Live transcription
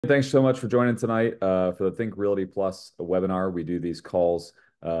Thanks so much for joining tonight for the Think Realty Plus webinar. We do these calls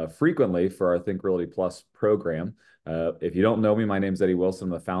frequently for our Think Realty Plus program. If you don't know me, my name is Eddie Wilson. I'm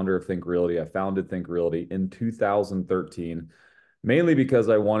the founder of Think Realty. I founded Think Realty in 2013, mainly because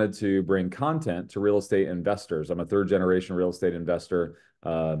I wanted to bring content to real estate investors. I'm a third generation real estate investor.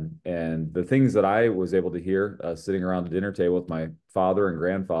 And the things that I was able to hear sitting around the dinner table with my father and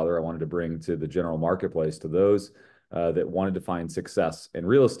grandfather, I wanted to bring to the general marketplace, to those that wanted to find success in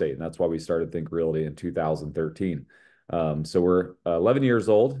real estate. And that's why we started Think Realty in 2013. So we're 11 years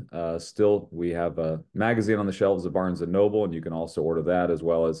old. Still, we have a magazine on the shelves of Barnes and Noble, and you can also order that, as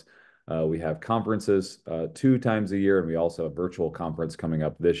well as we have conferences 2 times a year, and we also have a virtual conference coming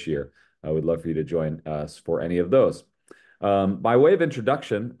up this year. We'd love for you to join us for any of those. By way of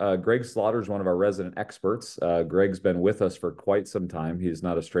introduction, Greg Slaughter is one of our resident experts. Greg's been with us for quite some time. He's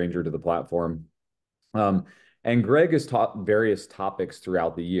not a stranger to the platform. And Greg has taught various topics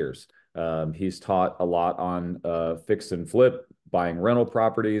throughout the years. He's taught a lot on fix and flip, buying rental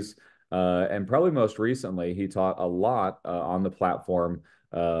properties, and probably most recently, he taught a lot on the platform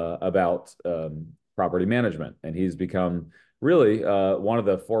about property management. And he's become really one of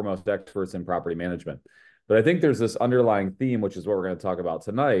the foremost experts in property management. But I think there's this underlying theme, which is what we're going to talk about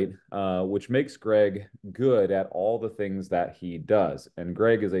tonight, which makes Greg good at all the things that he does. And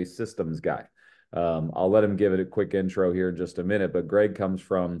Greg is a systems guy. I'll let him give it a quick intro here in just a minute, but Greg comes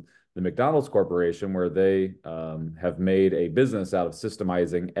from the McDonald's Corporation, where they have made a business out of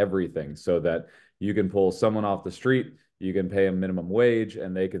systemizing everything so that you can pull someone off the street, you can pay them minimum wage,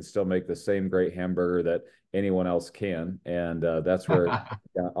 and they can still make the same great hamburger that anyone else can. And that's where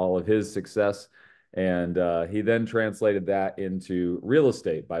he got all of his success. And he then translated that into real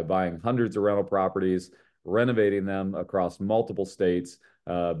estate by buying hundreds of rental properties, renovating them across multiple states,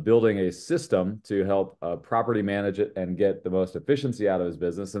 building a system to help property manage it and get the most efficiency out of his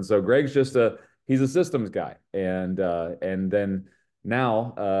business. And so Greg's he's a systems guy. And then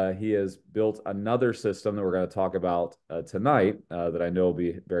now he has built another system that we're going to talk about tonight that I know will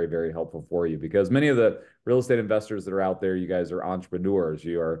be very, very helpful for you, because many of the real estate investors that are out there, you guys are entrepreneurs.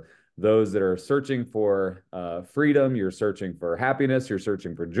 You are those that are searching for freedom. You're searching for happiness. You're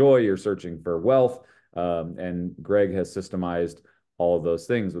searching for joy. You're searching for wealth. And Greg has systemized all of those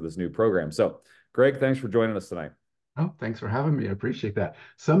things with this new program. So, Greg, thanks for joining us tonight. Oh, thanks for having me. I appreciate that.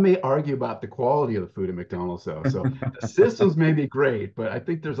 Some may argue about the quality of the food at McDonald's, though. So the systems may be great, but I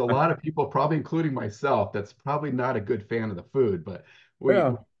think there's a lot of people, probably including myself, that's probably not a good fan of the food. But we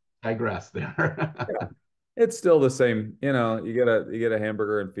Yeah, digress there. yeah. It's still the same. You get a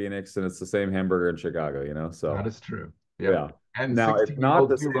hamburger in Phoenix, and it's the same hamburger in Chicago. That So is true. Yep. yeah. And Now it's not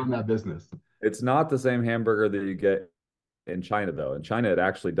 16-year-olds the do run same. that business. It's not the same hamburger that you get in China, though. In China, it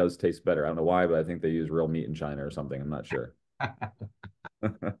actually does taste better. I don't know why, but I think they use real meat in China or something. I'm not sure.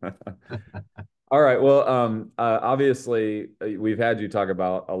 All right. Well, obviously, we've had you talk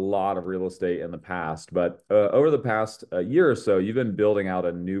about a lot of real estate in the past, but over the past year or so, you've been building out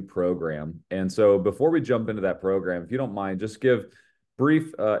a new program. And so, before we jump into that program, if you don't mind, just give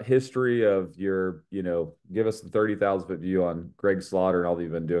brief history of give us the 30,000-foot view on Greg Slaughter and all that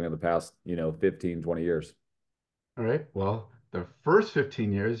you've been doing in the past, 15, 20 years. All right. Well, the first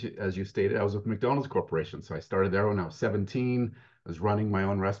 15 years, as you stated, I was with McDonald's Corporation. So I started there when I was 17. I was running my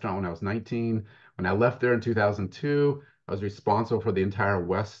own restaurant when I was 19. When I left there in 2002, I was responsible for the entire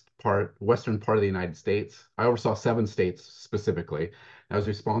western part of the United States. I oversaw 7 states specifically. I was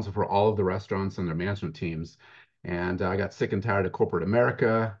responsible for all of the restaurants and their management teams. And I got sick and tired of corporate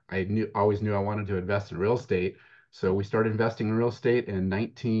America. Always knew I wanted to invest in real estate. So we started investing in real estate in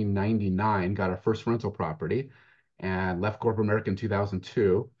 1999, got our first rental property, and left corporate America in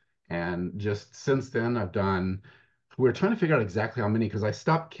 2002. And just since then, we're trying to figure out exactly how many, because I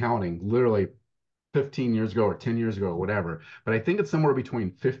stopped counting literally 15 years ago or 10 years ago or whatever. But I think it's somewhere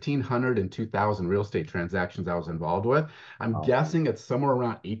between 1,500 and 2,000 real estate transactions I was involved with. I'm Wow. guessing it's somewhere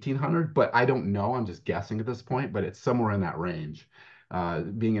around 1,800, but I don't know. I'm just guessing at this point, but it's somewhere in that range.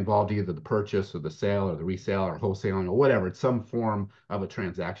 Being involved either the purchase or the sale or the resale or wholesaling or whatever. It's some form of a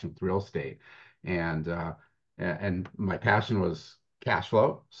transaction with real estate. And and my passion was cash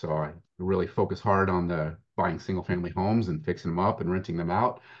flow. So I really focus hard on the buying single family homes and fixing them up and renting them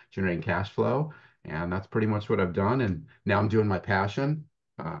out, generating cash flow. And that's pretty much what I've done. And now I'm doing my passion,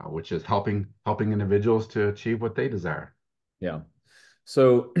 which is helping individuals to achieve what they desire. Yeah.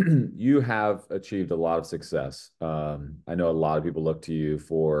 So you have achieved a lot of success. I know a lot of people look to you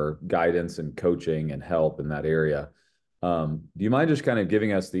for guidance and coaching and help in that area. Do you mind just kind of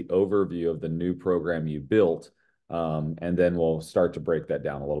giving us the overview of the new program you built? And then we'll start to break that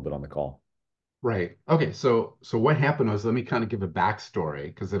down a little bit on the call. Right. Okay. So what happened was, let me kind of give a backstory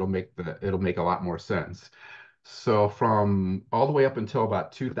because it'll make a lot more sense. So from all the way up until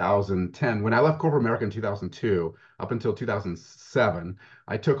about 2010, when I left corporate America in 2002, up until 2007,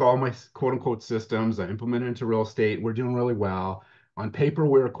 I took all my quote unquote systems, I implemented into real estate. We're doing really well. On paper,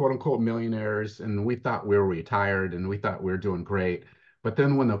 we were quote unquote millionaires, and we thought we were retired, and we thought we were doing great. But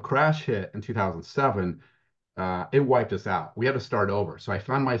then when the crash hit in 2007, it wiped us out. We had to start over. So I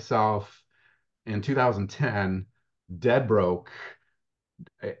found myself in 2010 dead broke,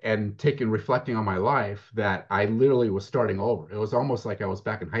 and taking reflecting on my life, that I literally was starting over. It was almost like I was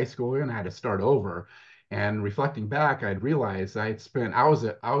back in high school and I had to start over. And reflecting back, I'd realized I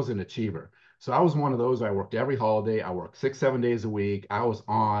was an achiever. So I was one of those. I worked every holiday. I worked 6, 7 days a week. I was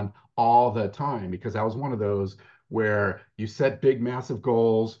on all the time because I was one of those where you set big, massive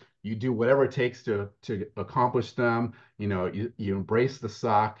goals. You do whatever it takes to accomplish them. You embrace the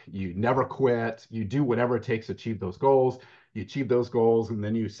suck. You never quit. You do whatever it takes to achieve those goals. You achieve those goals, and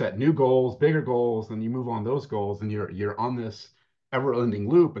then you set new goals, bigger goals, and you move on those goals, and you're on this ever-ending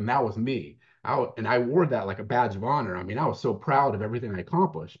loop. And that was me. And I wore that like a badge of honor. I mean, I was so proud of everything I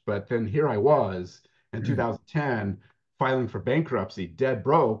accomplished. But then here I was in 2010 filing for bankruptcy, dead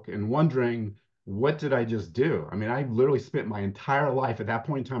broke, and wondering, what did I just do? I mean, I literally spent my entire life at that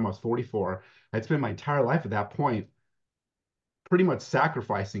point in time. I was 44. I'd spent my entire life at that point pretty much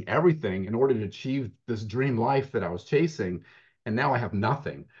sacrificing everything in order to achieve this dream life that I was chasing. And now I have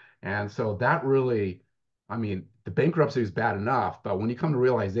nothing. And so that really, I mean, the bankruptcy is bad enough, but when you come to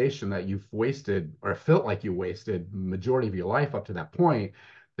realization that you've wasted or felt like you wasted majority of your life up to that point,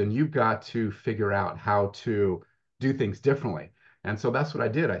 then you've got to figure out how to do things differently. And so that's what I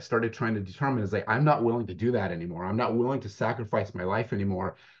did. I started trying to determine, is like, I'm not willing to do that anymore. I'm not willing to sacrifice my life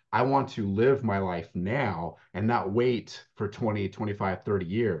anymore. I want to live my life now and not wait for 20, 25, 30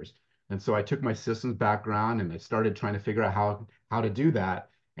 years. And so I took my systems background and I started trying to figure out how to do that.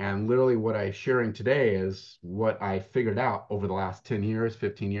 And literally what I'm sharing today is what I figured out over the last 10 years,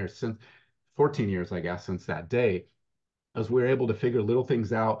 15 years, since 14 years, I guess, since that day, as we were able to figure little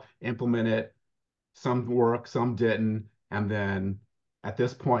things out, implement it. Some work, some didn't. And then at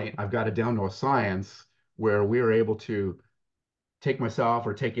this point, I've got it down to a science where we were able to take myself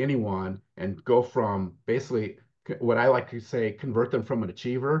or take anyone and go from basically what I like to say, convert them from an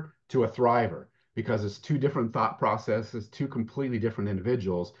achiever to a thriver, because it's two different thought processes, two completely different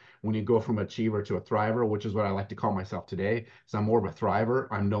individuals. When you go from achiever to a thriver, which is what I like to call myself today, so I'm more of a thriver.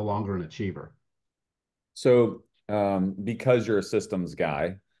 I'm no longer an achiever. So, because you're a systems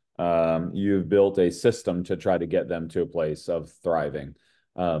guy, you've built a system to try to get them to a place of thriving.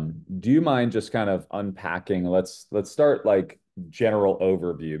 Do you mind just kind of unpacking? Let's start like general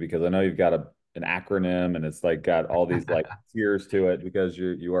overview, because I know you've got an acronym and it's like got all these like tiers to it because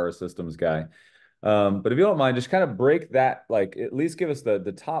you are a systems guy. But if you don't mind, just kind of break that, like at least give us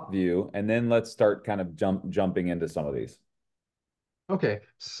the top view, and then let's start kind of jumping into some of these. Okay,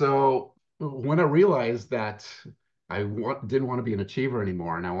 so when I realized that didn't want to be an achiever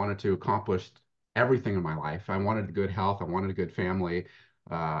anymore, and I wanted to accomplish everything in my life, I wanted good health, I wanted a good family,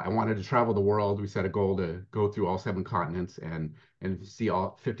 I wanted to travel the world. We set a goal to go through all 7 continents and see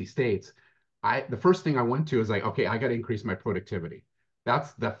all 50 states. The first thing I went to is like, okay, I got to increase my productivity.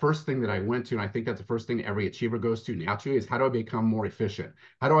 That's the first thing that I went to, and I think that's the first thing every achiever goes to naturally, is how do I become more efficient?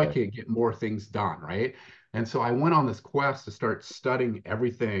 How do I Right. get more things done, right? And so I went on this quest to start studying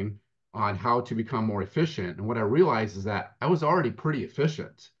everything on how to become more efficient. And what I realized is that I was already pretty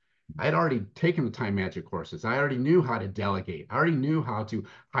efficient. I had already taken the time magic courses. I already knew how to delegate. I already knew how to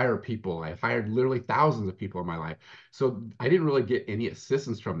hire people. I hired literally thousands of people in my life. So I didn't really get any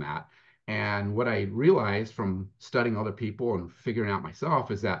assistance from that. And what I realized from studying other people and figuring out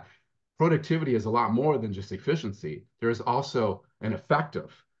myself is that productivity is a lot more than just efficiency. There's also an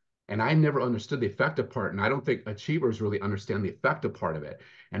effective. And I never understood the effective part. And I don't think achievers really understand the effective part of it.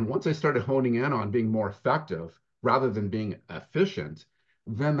 And once I started honing in on being more effective rather than being efficient,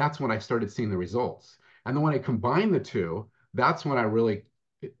 then that's when I started seeing the results. And then when I combined the two, that's when I really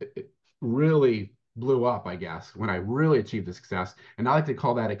blew up, I guess, when I really achieved the success. And I like to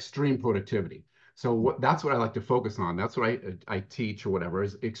call that extreme productivity. So that's what I like to focus on. That's what I teach or whatever,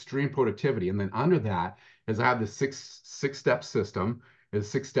 is extreme productivity. And then under that is I have this six step system, is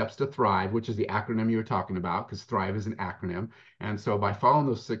 6 steps to thrive, which is the acronym you were talking about, because thrive is an acronym. And so by following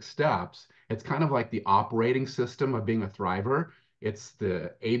those 6 steps, it's kind of like the operating system of being a thriver. It's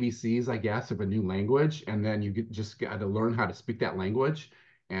the ABCs, I guess, of a new language. And then just got to learn how to speak that language.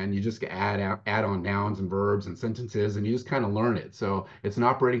 And you just add on nouns and verbs and sentences, and you just kind of learn it. So it's an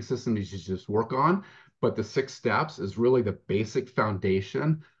operating system you should just work on. But the 6 steps is really the basic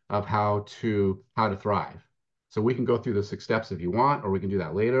foundation of how to thrive. So we can go through the 6 steps if you want, or we can do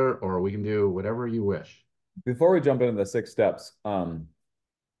that later, or we can do whatever you wish. Before we jump into the 6 steps,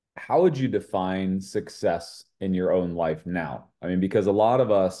 how would you define success in your own life now? I mean, because a lot of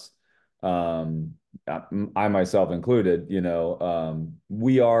us, um, I myself included,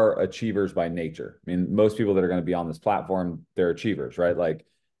 we are achievers by nature. I mean, most people that are going to be on this platform, they're achievers, right? Like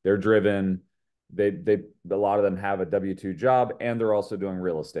they're driven. A lot of them have a W-2 job and they're also doing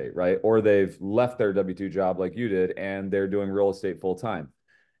real estate, right? Or they've left their W-2 job like you did and they're doing real estate full time.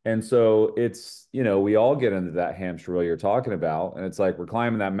 And so it's, we all get into that hamster wheel you're talking about. And it's like we're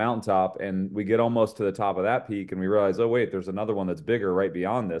climbing that mountaintop and we get almost to the top of that peak and we realize, oh, wait, there's another one that's bigger right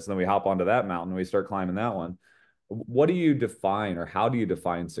beyond this. And then we hop onto that mountain and we start climbing that one. What do you define or how do you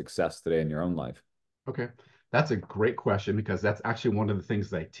define success today in your own life? Okay. That's a great question because that's actually one of the things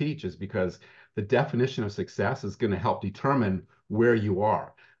that I teach is because the definition of success is going to help determine where you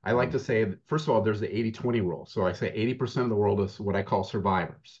are. I like Mm. to say, first of all, there's the 80-20 rule. So I say 80% of the world is what I call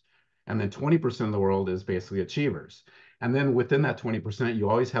survivors. And then 20% of the world is basically achievers. And then within that 20%, you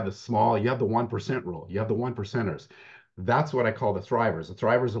always have you have the 1% rule. You have the one percenters. That's what I call the thrivers. The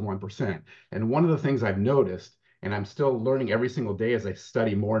thrivers are 1%. And one of the things I've noticed and I'm still learning every single day as I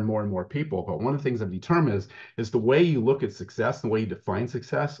study more and more and more people. But one of the things I've determined is the way you look at success, the way you define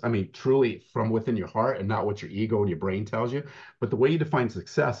success. I mean, truly from within your heart and not what your ego and your brain tells you. But the way you define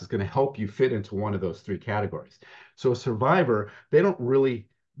success is going to help you fit into one of those 3 categories. So a survivor, they don't really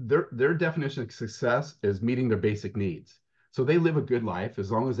their definition of success is meeting their basic needs. So they live a good life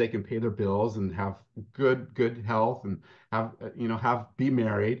as long as they can pay their bills and have good health and have be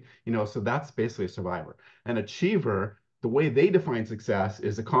married, so that's basically a survivor. An achiever, the way they define success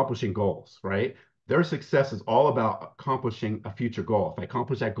is accomplishing goals, right? Their success is all about accomplishing a future goal. If I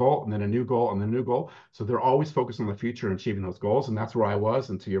accomplish that goal and then a new goal and then a new goal. So they're always focused on the future and achieving those goals. And that's where I was.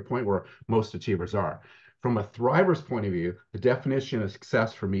 And to your point, where most achievers are. From a thriver's point of view, the definition of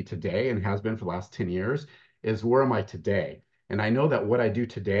success for me today and has been for the last 10 years is where am I today? And I know that what I do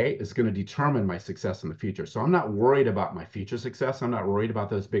today is going to determine my success in the future. So I'm not worried about my future success. I'm not worried about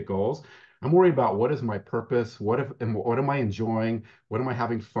those big goals. I'm worried about what is my purpose? What am I enjoying? What am I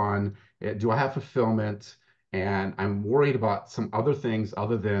having fun? Do I have fulfillment? And I'm worried about some other things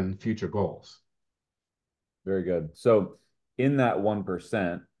other than future goals. Very good. So, in that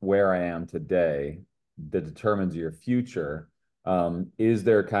 1%, where I am today that determines your future, is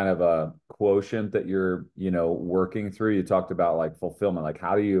there kind of a quotient that you're, working through? You talked about like fulfillment. Like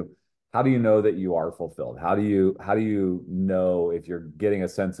how do you know that you are fulfilled? How do you know if you're getting a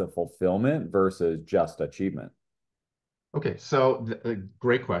sense of fulfillment versus just achievement? Okay, so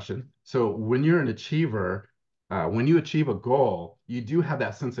great question. So when you're an achiever, when you achieve a goal, you do have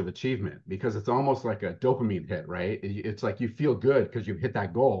that sense of achievement because it's almost like a dopamine hit, right? It's like you feel good because you've hit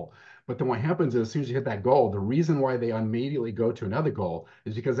that goal. But then what happens is as soon as you hit that goal, the reason why they immediately go to another goal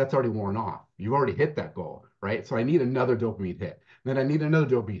is because that's already worn off. You've already hit that goal, right? So I need another dopamine hit. Then I need another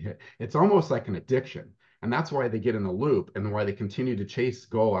dopamine hit. It's almost like an addiction. And that's why they get in a loop and why they continue to chase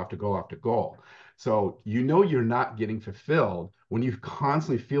goal after goal after goal. So you're not getting fulfilled when you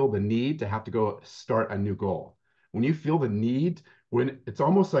constantly feel the need to have to go start a new goal. When you feel the need, when it's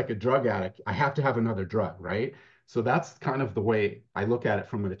almost like a drug addict, I have to have another drug, right? So that's kind of the way I look at it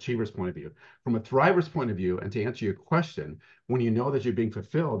from an achiever's point of view. From a thriver's point of view, and to answer your question, when you know that you're being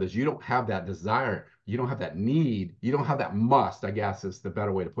fulfilled, is you don't have that desire, you don't have that need, you don't have that must, I guess is the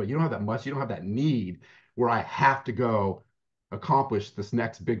better way to put it. You don't have that must, you don't have that need where I have to go accomplish this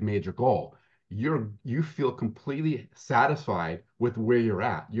next big major goal. You feel completely satisfied with where you're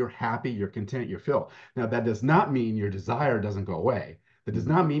at. You're happy, you're content, you're filled. Now, that does not mean your desire doesn't go away. That does Mhm.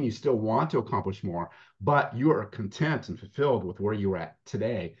 not mean you still want to accomplish more, but you are content and fulfilled with where you're at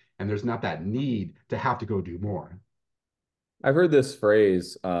today. And there's not that need to have to go do more. I've heard this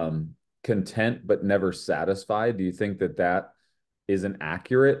phrase, content but never satisfied. Do you think that that is an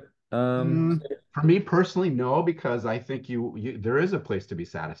accurate For me personally, no, because I think there is a place to be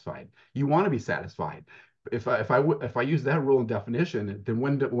satisfied. You want to be satisfied. If I use that rule and definition, then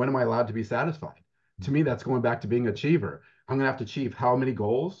when am I allowed to be satisfied? To me, that's going back to being an achiever. I'm going to have to achieve how many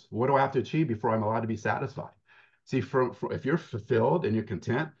goals? What do I have to achieve before I'm allowed to be satisfied? See, if you're fulfilled and you're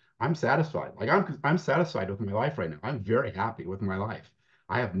content, I'm satisfied. Like I'm satisfied with my life right now. I'm very happy with my life.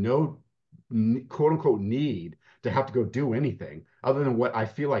 I have no quote unquote need to have to go do anything other than what I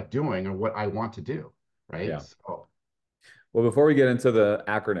feel like doing or what I want to do. Right. Yeah. So Well, before we get into the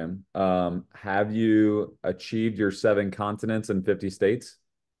acronym, have you achieved your 7 continents and 50 states?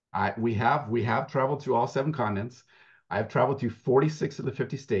 we have traveled to all 7 continents. I've traveled to 46 of the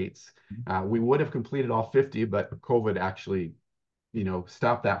 50 states. We would have completed all 50, but COVID actually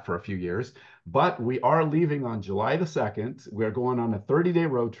stop that for a few years. But we are leaving on July the 2nd. We're going on a 30-day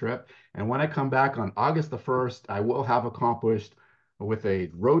road trip. And when I come back on August the 1st, I will have accomplished with a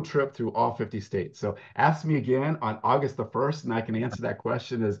road trip through all 50 states. So ask me again on August the 1st, and I can answer that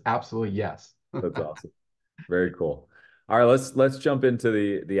question as absolutely yes. That's awesome. Very cool. All right, let's jump into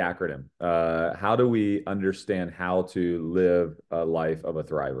the acronym. How do we understand how to live a life of a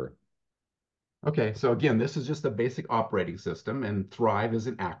thriver? Okay, so again, this is just a basic operating system, and Thrive is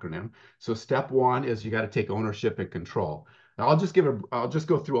an acronym. So step one is you got to take ownership and control. Now, I'll just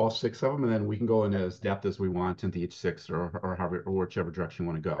go through all six of them, and then we can go in as depth as we want into each six, or however, or whichever direction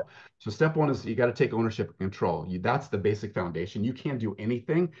you want to go. So step one is you got to take ownership and control. That's the basic foundation. You can't do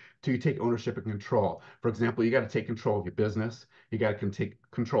anything till you take ownership and control. For example, you got to take control of your business. You got to take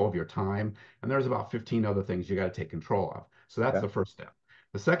control of your time, and there's about 15 other things you got to take control of. So that's Okay. the first step.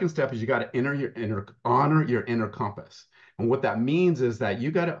 The second step is you got to honor your inner compass. And what that means is that you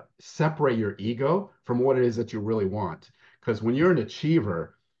got to separate your ego from what it is that you really want. Because when you're an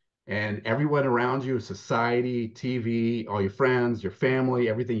achiever and everyone around you, society, TV, all your friends, your family,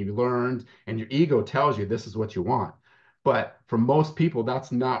 everything you learned, and your ego tells you this is what you want. But for most people,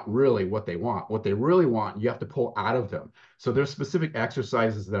 that's not really what they want. What they really want, you have to pull out of them. So there's specific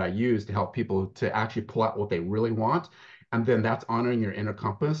exercises that I use to help people to actually pull out what they really want. And then that's honoring your inner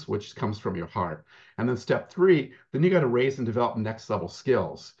compass, which comes from your heart. And then step three, then you got to raise and develop next level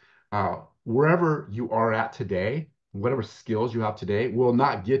skills. Wherever you are at today, whatever skills you have today will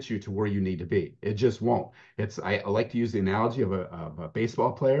not get you to where you need to be. It just won't. I like to use the analogy of a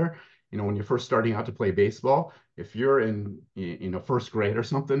baseball player. When you're first starting out to play baseball, if you're in first grade or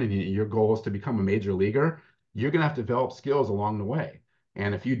something, and your goal is to become a major leaguer, you're going to have to develop skills along the way.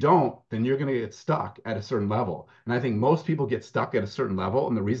 And if you don't, then you're going to get stuck at a certain level. And I think most people get stuck at a certain level.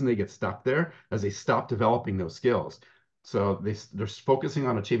 And the reason they get stuck there is they stop developing those skills. So they're focusing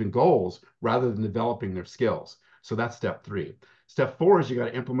on achieving goals rather than developing their skills. So that's step three. Step four is you got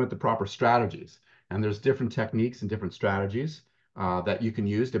to implement the proper strategies. And there's different techniques and different strategies that you can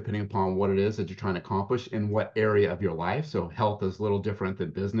use depending upon what it is that you're trying to accomplish in what area of your life. So health is a little different than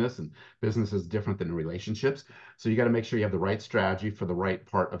business, and business is different than relationships. So you got to make sure you have the right strategy for the right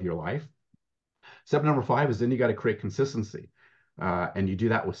part of your life. Step number five is then you got to create consistency. And you do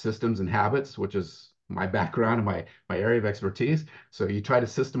that with systems and habits, which is my background and my area of expertise. So you try to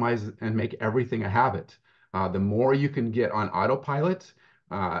systemize and make everything a habit. The more you can get on autopilot,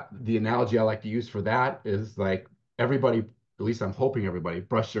 the analogy I like to use for that is like everybody, at least I'm hoping everybody,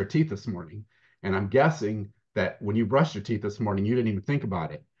 brushed their teeth this morning. And I'm guessing that when you brushed your teeth this morning, you didn't even think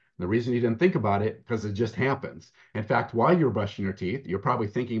about it. The reason you didn't think about it, because it just happens. In fact, while you're brushing your teeth, you're probably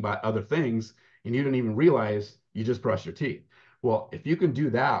thinking about other things and you didn't even realize you just brushed your teeth. Well, if you can do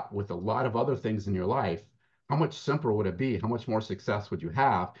that with a lot of other things in your life, how much simpler would it be? How much more success would you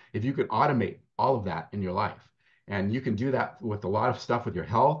have if you could automate all of that in your life? And you can do that with a lot of stuff with your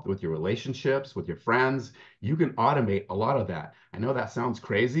health, with your relationships, with your friends. You can automate a lot of that. I know that sounds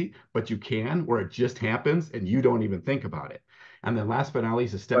crazy, but you can, where it just happens and you don't even think about it. And then last but not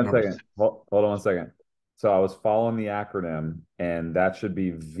least is step One number second. six. Hold on one second. So I was following the acronym, and that should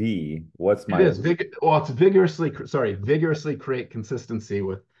be V. What's It my is it's vigorously create consistency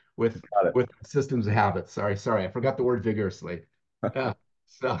with got it? with systems and habits. Sorry, I forgot the word vigorously. Yeah,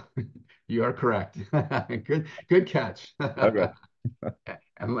 so you are correct. Good catch. Okay.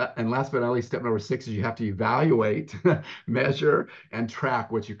 And last but not least, step number six is you have to evaluate, measure, and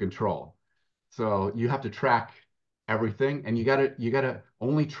track what you control. So you have to track everything, and you gotta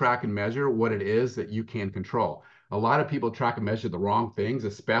only track and measure what it is that you can control. A lot of people track and measure the wrong things,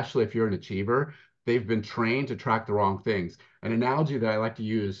 especially if you're an achiever. They've been trained to track the wrong things. An analogy that I like to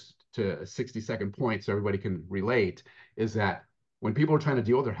use to a 60-second point so everybody can relate is that when people are trying to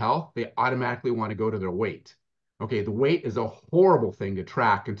deal with their health, they automatically want to go to their weight. Okay, the weight is a horrible thing to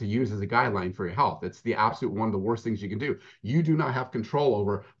track and to use as a guideline for your health. It's the absolute one of the worst things you can do. You do not have control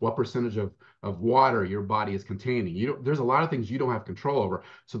over what percentage of water your body is containing. There's a lot of things you don't have control over.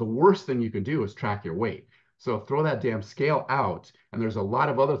 So the worst thing you can do is track your weight. So throw that damn scale out, and there's a lot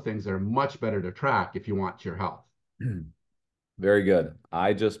of other things that are much better to track if you want your health. Very good.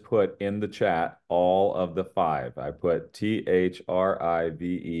 I just put in the chat all of the five. I put THRIVE,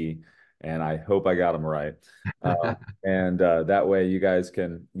 and I hope I got them right. And that way you guys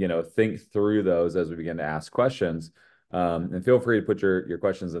can, think through those as we begin to ask questions. And feel free to put your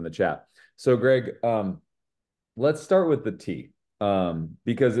questions in the chat. So, Greg, let's start with the T,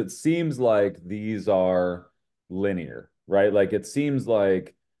 because it seems like these are linear, right? Like it seems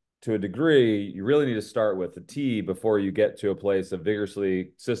like to a degree, you really need to start with the T before you get to a place of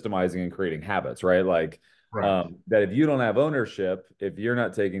vigorously systemizing and creating habits, right? Like Correct. That if you don't have ownership, if you're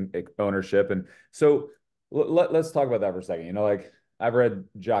not taking ownership, and so let's talk about that for a second. Like I've read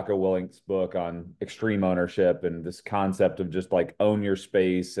Jocko Willink's book on extreme ownership and this concept of just like own your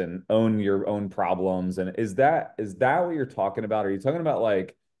space and own your own problems. And is that what you're talking about? Are you talking about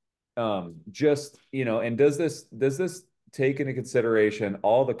like just and does this take into consideration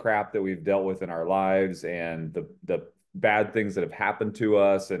all the crap that we've dealt with in our lives and the bad things that have happened to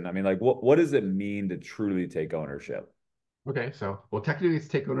us? And I mean, like, what does it mean to truly take ownership Okay, so well, technically it's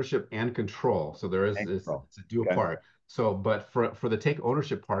take ownership and control. So there is and it's, control? it's a dual Okay. part. So, but for the take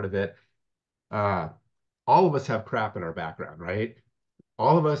ownership part of it, uh, all of us have crap in our background, right?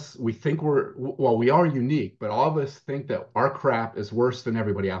 All of us, we think well, we are unique, but all of us think that our crap is worse than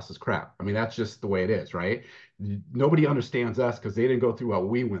everybody else's crap. I mean, that's just the way it is, right? Nobody understands us because they didn't go through what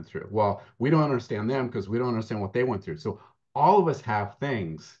we went through. Well, we don't understand them because we don't understand what they went through. So all of us have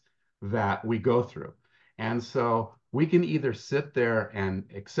things that we go through. And so we can either sit there and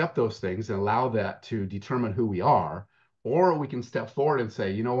accept those things and allow that to determine who we are, or we can step forward and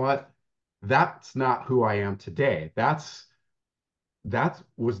say, you know what? That's not who I am today. That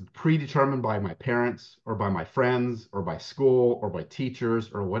was predetermined by my parents or by my friends or by school or by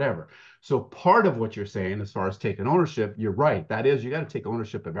teachers or whatever. So part of what you're saying as far as taking ownership, you're right. That is, you got to take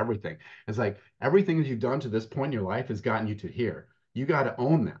ownership of everything. It's like everything that you've done to this point in your life has gotten you to here. You got to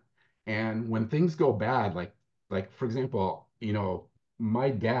own that. And when things go bad, like for example, my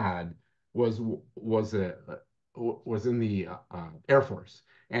dad was was a was in the Air Force,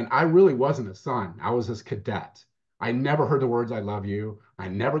 and I really wasn't a son. I was his cadet. I never heard the words "I love you." I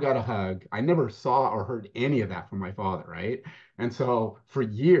never got a hug. I never saw or heard any of that from my father, right? And so for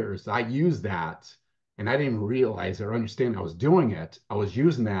years, I used that, and I didn't even realize or understand I was doing it. I was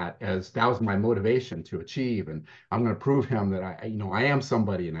using that was my motivation to achieve, and I'm going to prove him that I am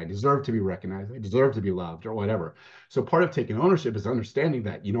somebody, and I deserve to be recognized. I deserve to be loved, or whatever. So part of taking ownership is understanding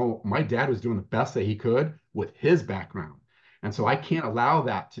that my dad was doing the best that he could with his background. And so I can't allow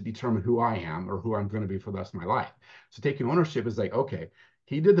that to determine who I am or who I'm going to be for the rest of my life. So taking ownership is like, okay,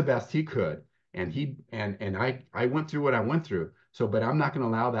 he did the best he could, and I went through what I went through. So, but I'm not going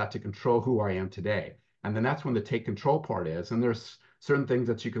to allow that to control who I am today. And then that's when the take control part is. And there's certain things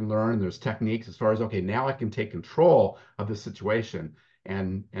that you can learn. There's techniques as far as, okay, now I can take control of the situation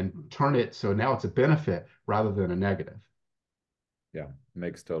and turn it so now it's a benefit rather than a negative. Yeah,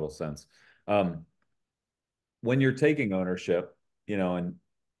 makes total sense. Um, when you're taking ownership, and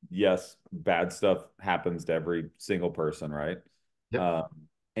yes, bad stuff happens to every single person, right? Yep. Um,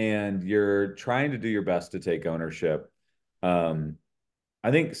 and you're trying to do your best to take ownership. Um,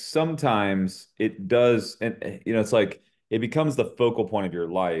 I think sometimes it does, and it's like it becomes the focal point of your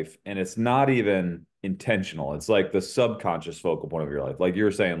life, and it's not even intentional. It's like the subconscious focal point of your life. Like you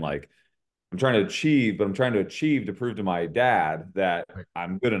were saying, like I'm trying to achieve, but I'm trying to achieve to prove to my dad that Right.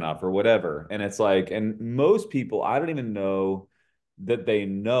 I'm good enough or whatever. And it's like, and most people, I don't even know that they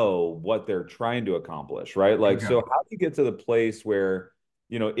know what they're trying to accomplish, right? Like, so Bingo. how do you get to the place where,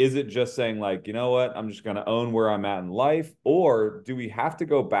 is it just saying like, you know what, I'm just going to own where I'm at in life? Or do we have to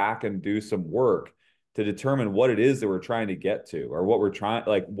go back and do some work to determine what it is that we're trying to get to, or what we're trying,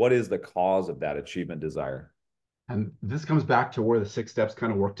 like, what is the cause of that achievement desire? And this comes back to where the 6 steps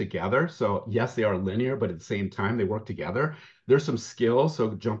kind of work together. So yes, they are linear, but at the same time, they work together. There's some skills.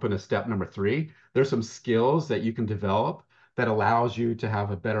 So jump into step number 3. There's some skills that you can develop that allows you to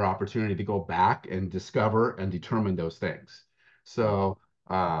have a better opportunity to go back and discover and determine those things. Yeah. So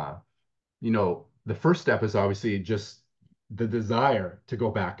the first step is obviously just the desire to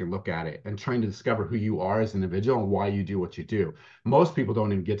go back and look at it and trying to discover who you are as an individual and why you do what you do. Most people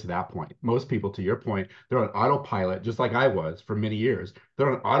don't even get to that point. Most people, to your point, they're on autopilot, just like I was for many years.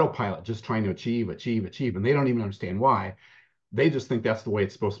 They're on autopilot, just trying to achieve, achieve, achieve, and they don't even understand why. They just think that's the way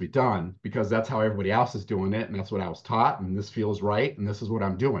it's supposed to be done because that's how everybody else is doing it. And that's what I was taught. And this feels right. And this is what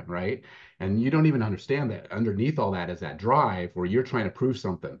I'm doing. Right. And you don't even understand that underneath all that is that drive where you're trying to prove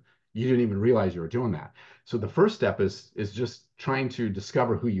something. You didn't even realize you were doing that. So the first step is just trying to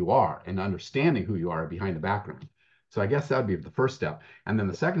discover who you are and understanding who you are behind the background. So I guess that would be the first step. And then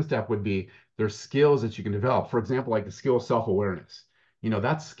the second step would be there's skills that you can develop. For example, like the skill of self-awareness.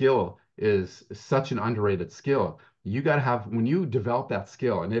 That skill is such an underrated skill. You got to have, when you develop that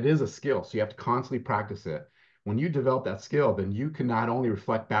skill, and it is a skill, so you have to constantly practice it. When you develop that skill, then you can not only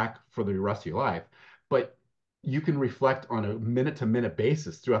reflect back for the rest of your life, but you can reflect on a minute to minute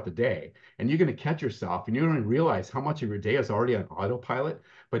basis throughout the day. And you're going to catch yourself and you're going to realize how much of your day is already on autopilot.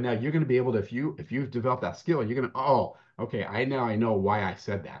 But now you're going to be able to, if you've developed that skill, you're going to, oh, okay, I know why I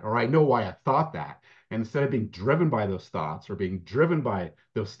said that, or I know why I thought that. And instead of being driven by those thoughts or being driven by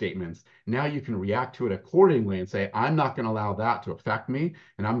those statements, now you can react to it accordingly and say, I'm not going to allow that to affect me,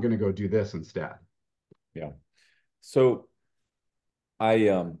 and I'm going to go do this instead. Yeah. So I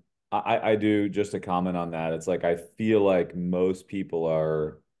I do just a comment on that. It's like I feel like most people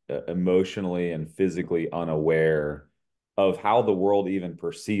are emotionally and physically unaware of how the world even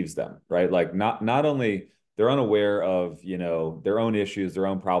perceives them, right? Like not only they're unaware of, their own issues, their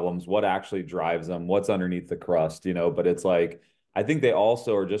own problems, what actually drives them, what's underneath the crust, but it's like I think they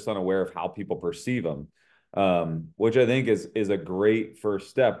also are just unaware of how people perceive them. Which I think is a great first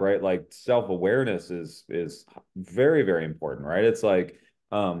step, right? Like self-awareness is very, very important, right? It's like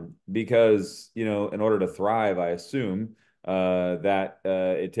because in order to thrive, I assume that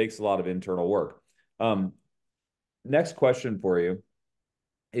it takes a lot of internal work. Um, Next question for you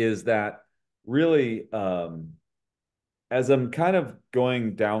is that really, as I'm kind of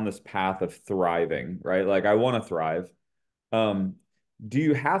going down this path of thriving, right? Like I want to thrive. Um, do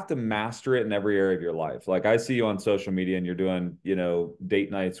you have to master it in every area of your life? Like I see you on social media and you're doing, date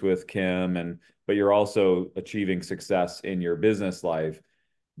nights with Kim but you're also achieving success in your business life.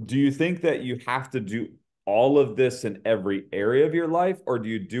 Do you think that you have to do all of this in every area of your life, or do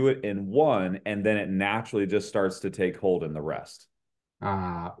you do it in one and then it naturally just starts to take hold in the rest?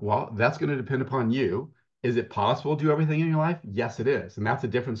 Well, that's going to depend upon you. Is it possible to do everything in your life? Yes, it is. And that's the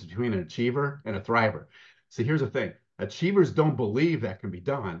difference between an achiever and a thriver. See, here's the thing. Achievers don't believe that can be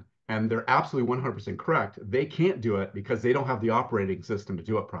done, and they're absolutely 100% correct. They can't do it because they don't have the operating system to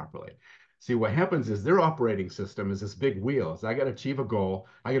do it properly. See, what happens is their operating system is this big wheel. I got to achieve a goal.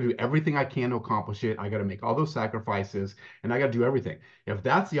 I got to do everything I can to accomplish it. I got to make all those sacrifices, and I got to do everything. If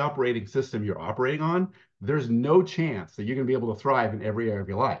that's the operating system you're operating on, there's no chance that you're going to be able to thrive in every area of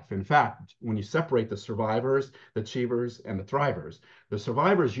your life. In fact, when you separate the survivors, the achievers, and the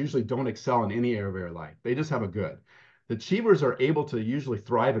survivors usually don't excel in any area of their life. They just have a good. The achievers are able to usually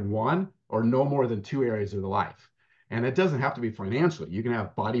thrive in one or no more than two areas of the life. And it doesn't have to be financially. You can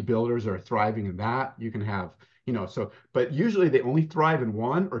have bodybuilders that are thriving in that. You can have, but usually they only thrive in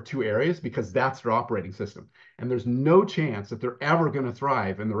one or two areas because that's their operating system. And there's no chance that they're ever going to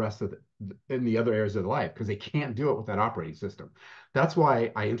thrive in the rest of in the other areas of their life because they can't do it with that operating system. That's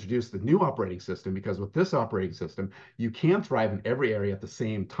why I introduced the new operating system, because with this operating system, you can thrive in every area at the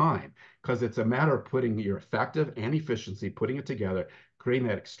same time because it's a matter of putting your effective and efficiency, putting it together, creating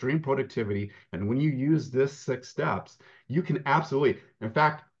that extreme productivity. And when you use this 6 steps, you can absolutely, in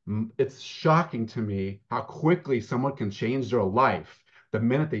fact, it's shocking to me how quickly someone can change their life the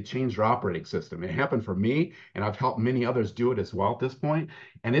minute they change their operating system. It happened for me, and I've helped many others do it as well at this point.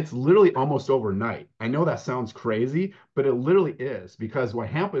 And it's literally almost overnight. I know that sounds crazy, but it literally is, because what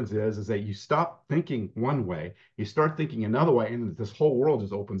happens is that you stop thinking one way, you start thinking another way, and this whole world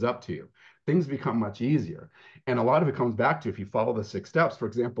just opens up to you. Things become much easier. And a lot of it comes back to, if you follow the 6 steps, for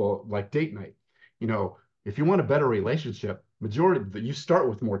example, like date night, you know, if you want a better relationship, you start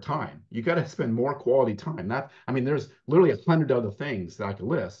with more time. You got to spend more quality time. There's literally 100 other things that I could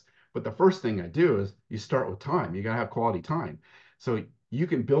list, but the first thing I do is you start with time. You got to have quality time. So you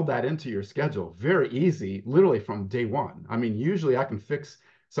can build that into your schedule very easy, literally from day one. Usually I can fix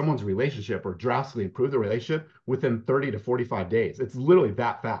someone's relationship or drastically improve the relationship within 30 to 45 days. It's literally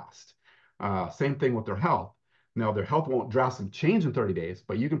that fast. Same thing with their health. Now, their health won't drastically change in 30 days,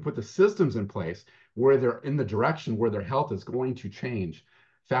 but you can put the systems in place where they're in the direction where their health is going to change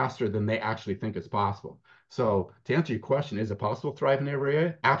faster than they actually think is possible. So, to answer your question, is it possible to thrive in every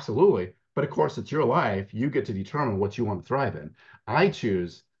area? Absolutely. But of course, it's your life. You get to determine what you want to thrive in. I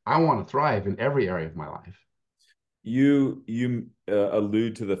want to thrive in every area of my life. You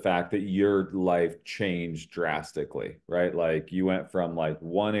allude to the fact that your life changed drastically, right? Like you went from like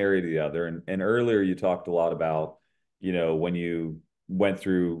one area to the other, and earlier you talked a lot about, when you went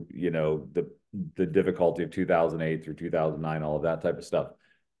through, the difficulty of 2008 through 2009, all of that type of stuff.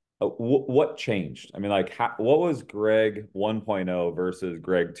 What changed? What was Greg 1.0 versus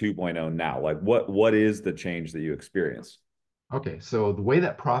Greg 2.0 now? Like what is the change that you experienced? Okay, so the way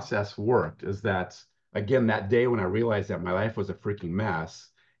that process worked is that, again, that day when I realized that my life was a freaking mess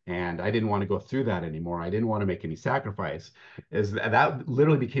and I didn't want to go through that anymore, I didn't want to make any sacrifice, that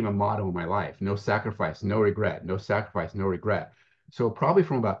literally became a motto in my life. No sacrifice, no regret. No sacrifice, no regret. So probably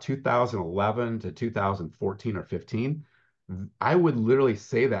from about 2011 to 2014 or 15, I would literally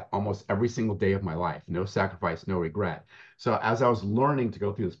say that almost every single day of my life. No sacrifice, no regret. So as I was learning to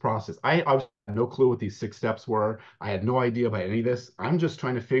go through this process, I had no clue what these 6 steps were. I had no idea about any of this. I'm just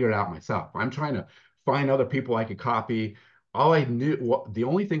trying to figure it out myself. I'm trying to find other people I could copy. The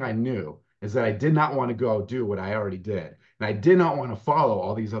only thing I knew is that I did not want to go do what I already did. And I did not want to follow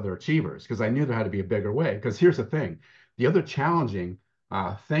all these other achievers because I knew there had to be a bigger way. Because here's the thing, the other challenging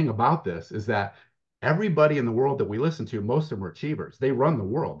thing about this is that everybody in the world that we listen to, most of them are achievers. They run the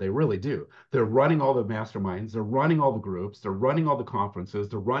world. They really do. They're running all the masterminds. They're running all the groups. They're running all the conferences.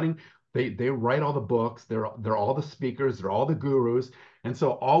 They write all the books. They're all the speakers. They're all the gurus. And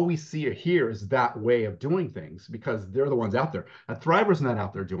so all we see or hear is that way of doing things because they're the ones out there. A thriver's not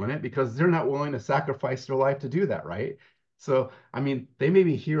out there doing it because they're not willing to sacrifice their life to do that, right? So, I mean, they may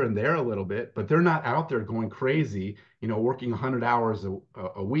be here and there a little bit, but they're not out there going crazy, working 100 hours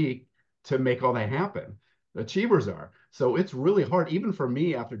a week to make all that happen. The achievers are. So it's really hard, even for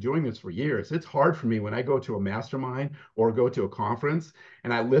me after doing this for years. It's hard for me when I go to a mastermind or go to a conference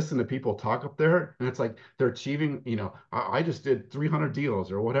and I listen to people talk up there and it's like they're achieving, I just did 300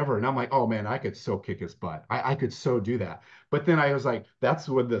 deals or whatever. And I'm like, oh man, I could so kick his butt. I could so do that. But then I was like, that's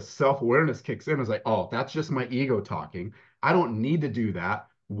when the self-awareness kicks in. I was like, oh, that's just my ego talking. I don't need to do that.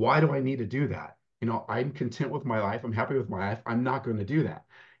 Why do I need to do that? I'm content with my life. I'm happy with my life. I'm not going to do that.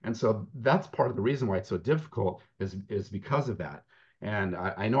 And so that's part of the reason why it's so difficult is because of that. And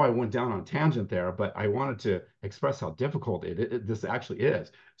I know I went down on a tangent there, but I wanted to express how difficult this actually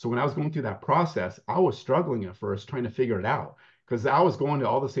is. So when I was going through that process, I was struggling at first trying to figure it out because I was going to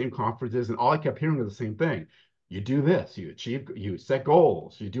all the same conferences and all I kept hearing was the same thing. You do this, you set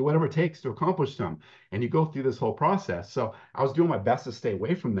goals, you do whatever it takes to accomplish them, and you go through this whole process. So I was doing my best to stay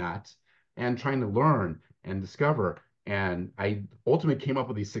away from that and trying to learn and discover. And I ultimately came up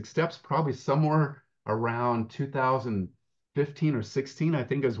with these 6 steps, probably somewhere around 2015 or 16, I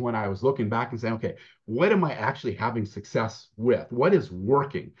think is when I was looking back and saying, okay, what am I actually having success with? What is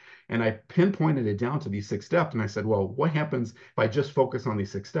working? And I pinpointed it down to these 6 steps. And I said, well, what happens if I just focus on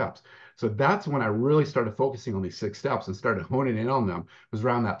these 6 steps? So that's when I really started focusing on these 6 steps and started honing in on them. It was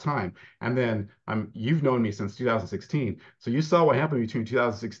around that time. And then you've known me since 2016. So you saw what happened between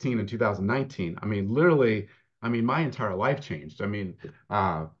 2016 and 2019. I mean, literally, my entire life changed.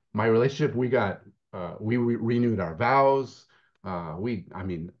 My relationship, we renewed our vows. My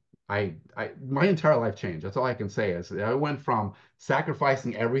entire life changed. That's all I can say is I went from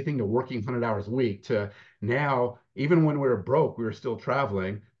sacrificing everything to working 100 hours a week to now, even when we were broke, we were still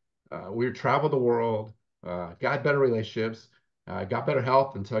traveling. We traveled the world, got better relationships, got better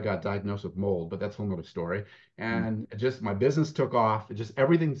health until I got diagnosed with mold, but that's a whole other story. And just my business took off. Just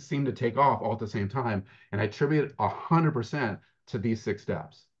everything seemed to take off all at the same time. And I attribute it 100% to these 6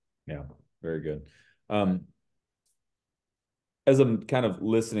 steps. Yeah, very good. Um, as I'm kind of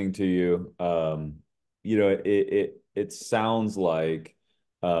listening to you, it sounds like,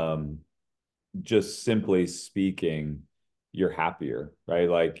 um, just simply speaking, you're happier, right?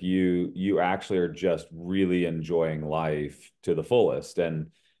 Like you actually are just really enjoying life to the fullest. And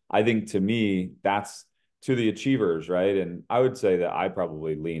I think to me, that's to the achievers, right? And I would say that I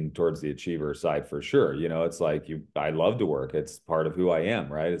probably lean towards the achiever side for sure. It's like I love to work. It's part of who I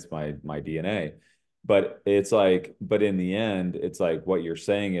am, right? It's my DNA. But it's like, but in the end, it's like what you're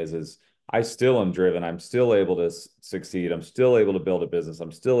saying is I still am driven. I'm still able to succeed. I'm still able to build a business.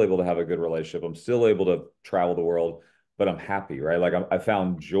 I'm still able to have a good relationship. I'm still able to travel the world, but I'm happy, right? Like I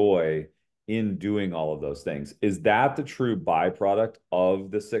found joy in doing all of those things. Is that the true byproduct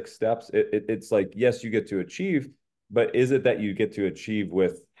of the 6 steps? It's like, yes, you get to achieve, but is it that you get to achieve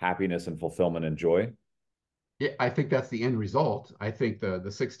with happiness and fulfillment and joy? Yeah, I think that's the end result. I think the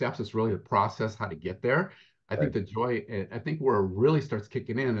 6 steps is really the process how to get there. I think Right. the joy, I think where it really starts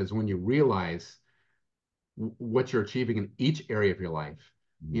kicking in is when you realize what you're achieving in each area of your life.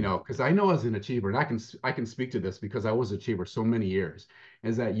 Mhm. Because I know as an achiever, and I can speak to this because I was an achiever so many years,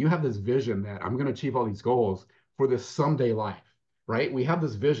 is that you have this vision that I'm going to achieve all these goals for this someday life, right? We have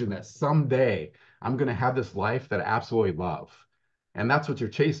this vision that someday I'm going to have this life that I absolutely love. And that's what you're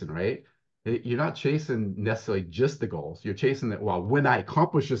chasing, right? You're not chasing necessarily just the goals. You're chasing that, well, when I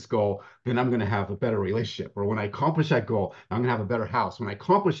accomplish this goal, then I'm going to have a better relationship. Or when I accomplish that goal, I'm going to have a better house. When I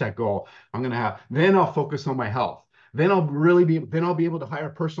accomplish that goal, then I'll focus on my health. Then I'll be able to hire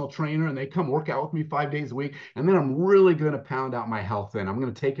a personal trainer and they come work out with me 5 days a week. And then I'm really going to pound out my health. Then I'm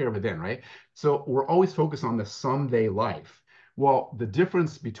going to take care of it then, right? So we're always focused on the someday life. Well, the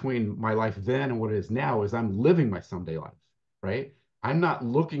difference between my life then and what it is now is I'm living my someday life, right? I'm not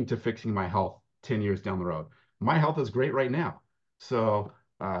looking to fixing my health 10 years down the road. My health is great right now. So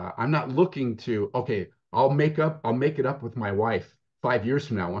I'm not looking to, okay, I'll make it up with my wife 5 years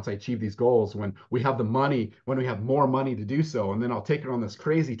from now once I achieve these goals when we have the money, when we have more money to do so. And then I'll take her on this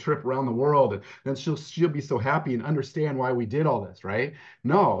crazy trip around the world. And then she'll be so happy and understand why we did all this, right?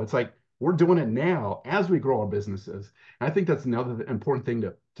 No, it's like we're doing it now as we grow our businesses. And I think that's another important thing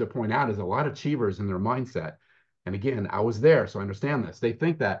to point out is a lot of achievers in their mindset. And again, I was there, so I understand this. They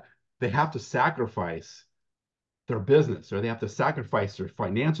think that they have to sacrifice their business or they have to sacrifice their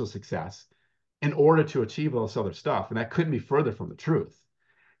financial success in order to achieve all this other stuff. And that couldn't be further from the truth.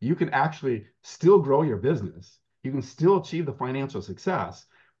 You can actually still grow your business. You can still achieve the financial success,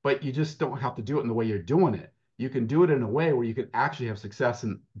 but you just don't have to do it in the way you're doing it. You can do it in a way where you can actually have success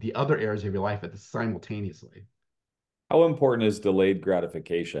in the other areas of your life at the simultaneously. How important is delayed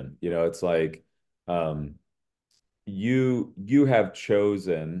gratification? It's like um, you have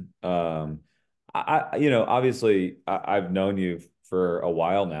chosen obviously I've known you for a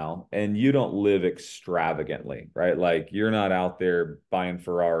while now, and you don't live extravagantly, right? Like you're not out there buying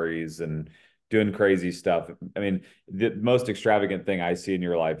Ferraris and doing crazy stuff. I mean, the most extravagant thing I see in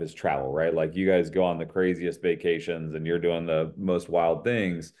your life is travel, right? Like you guys go on the craziest vacations and you're doing the most wild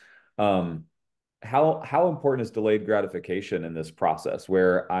things. Um, how important is delayed gratification in this process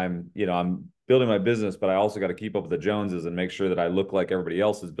where I'm building my business, but I also got to keep up with the Joneses and make sure that I look like everybody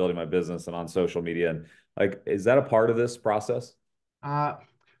else is building my business and on social media. And like, is that a part of this process? Uh,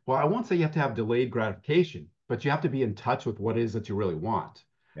 well, I won't say you have to have delayed gratification, but you have to be in touch with what it is that you really want.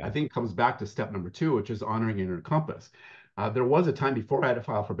 I Yeah. think it comes back to step number two, which is honoring your inner compass. There was a time before I had to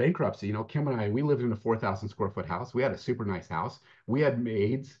file for bankruptcy. Kim and I, we lived in a 4,000 square foot house. We had a super nice house. We had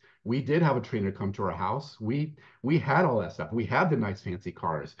maids. We did have a trainer come to our house. We had all that stuff. We had the nice fancy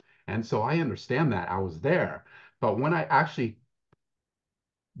cars. And so I understand that. I was there. But when I actually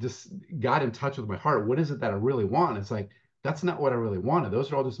just got in touch with my heart. What is it that I really want? It's like, that's not what I really wanted.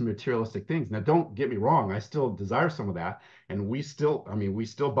 Those are all just materialistic things. Now, don't get me wrong. I still desire some of that. And we still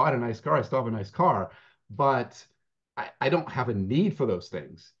bought a nice car. I still have a nice car, but I don't have a need for those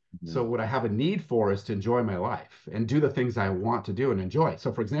things. So Mhm. what I have a need for is to enjoy my life and do the things I want to do and enjoy.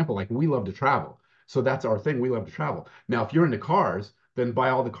 So for example, like we love to travel. So that's our thing. We love to travel. Now, if you're into cars, then buy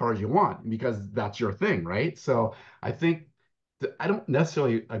all the cars you want because that's your thing, right? So I think I don't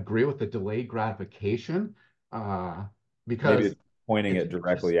necessarily agree with the delayed gratification uh, Maybe because it's pointing it's it just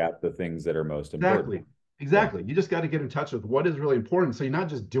directly at the things that are most important. exactly, Yeah. exactly. You just got to get in touch with what is really important. So you're not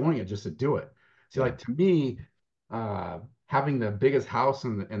just doing it just to do it. See, Yeah. like to me, uh, having the biggest house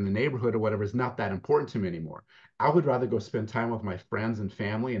in the neighborhood or whatever is not that important to me anymore. I would rather go spend time with my friends and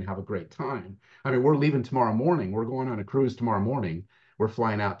family and have a great time. I mean, we're leaving tomorrow morning. We're going on a cruise tomorrow morning. We're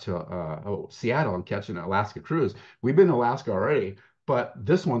flying out to Seattle and catching an Alaska cruise. We've been to Alaska already, but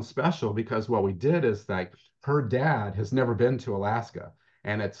this one's special because what we did is like her dad has never been to Alaska,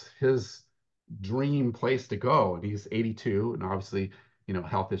 and it's his dream place to go. And he's 82 and obviously,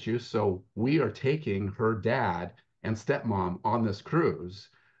 health issues. So we are taking her dad and stepmom on this cruise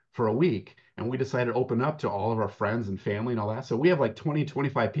for a week. And we decided to open up to all of our friends and family and all that. So we have like 20,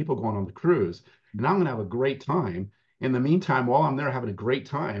 25 people going on the cruise. And I'm going to have a great time. In the meantime, while I'm there having a great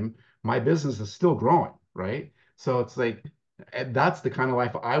time, my business is still growing, right? So it's like that's the kind of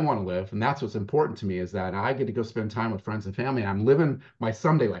life I want to live. And that's what's important to me is that I get to go spend time with friends and family. I'm living my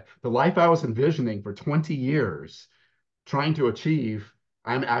someday life. The life I was envisioning for 20 years, trying to achieve,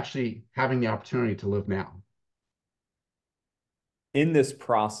 I'm actually having the opportunity to live now. In this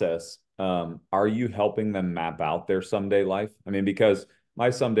process, are you helping them map out their someday life? I mean, because my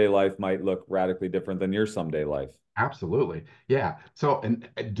someday life might look radically different than your someday life. Absolutely. Yeah. So, and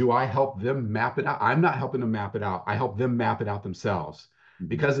do I help them map it out? I'm not helping them map it out. I help them map it out themselves Mhm.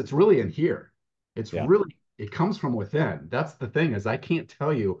 because it's really in here. Yeah. It comes from within. That's the thing is I can't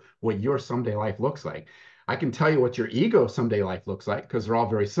tell you what your someday life looks like. I can tell you what your ego someday life looks like because they're all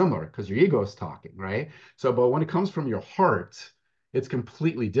very similar because your ego is talking, right? So, but when it comes from your heart, it's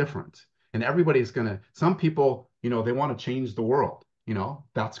completely different. And everybody's some people, they want to change the world,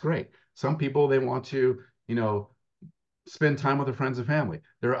 that's great. Some people, they want to, you know, spend time with their friends and family.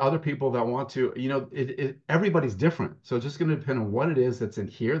 There are other people that want to, everybody's different. So it's just going to depend on what it is that's in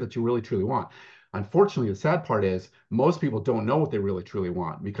here that you really truly want. Unfortunately, the sad part is most people don't know what they really truly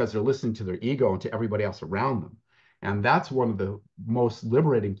want because they're listening to their ego and to everybody else around them. And that's one of the most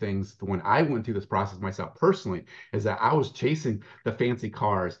liberating things when I went through this process myself personally, is that I was chasing the fancy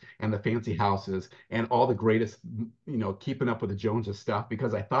cars and the fancy houses and all the greatest, keeping up with the Joneses stuff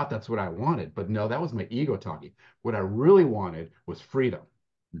because I thought that's what I wanted. But no, that was my ego talking. What I really wanted was freedom.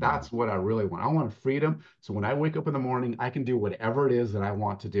 Mhm. That's what I really want. I want freedom. So when I wake up in the morning, I can do whatever it is that I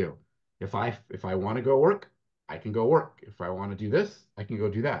want to do. If I want to go work, I can go work. If I want to do this, I can go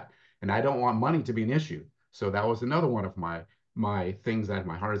do that. And I don't want money to be an issue. So that was another one of my things that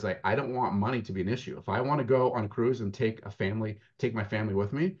my heart is like, I don't want money to be an issue. If I want to go on a cruise and take my family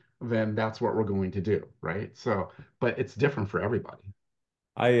with me, then that's what we're going to do, right? So, but it's different for everybody.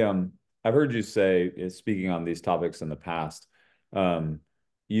 I I've heard you say, speaking on these topics in the past, um,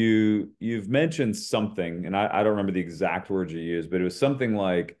 you've mentioned something, and I don't remember the exact words you used, but it was something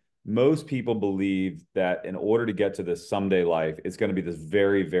like most people believe that in order to get to this someday life, it's going to be this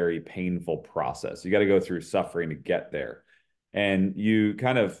very, very painful process. You got to go through suffering to get there. And you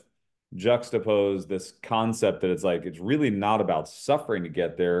kind of juxtapose this concept that it's like it's really not about suffering to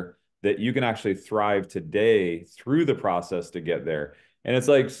get there, that you can actually thrive today through the process to get there. And it's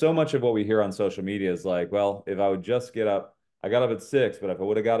like so much of what we hear on social media is like, well, if I would just get up, I got up at 6, but if I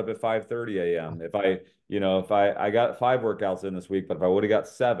would have got up at 5:30 a.m., if I got 5 workouts in this week, but if I would have got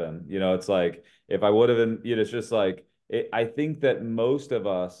 7, it's like if I would have been, it's just like I think that most of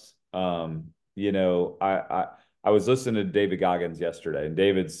us, I was listening to David Goggins yesterday, and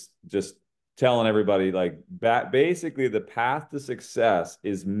David's just telling everybody like basically the path to success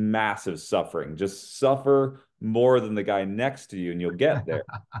is massive suffering. Just suffer more than the guy next to you, and you'll get there.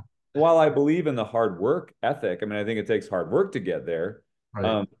 While I believe in the hard work ethic, I mean, I think it takes hard work to get there.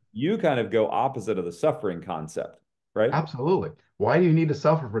 Right. You kind of go opposite of the suffering concept, right? Absolutely. Why do you need to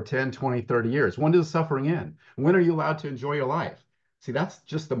suffer for 10, 20, 30 years? When does suffering end? When are you allowed to enjoy your life? See, that's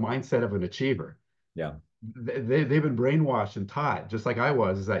just the mindset of an achiever. Yeah. They've been brainwashed and taught, just like I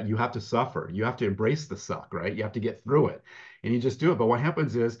was, is that you have to suffer. You have to embrace the suck, right? You have to get through it. And you just do it. But what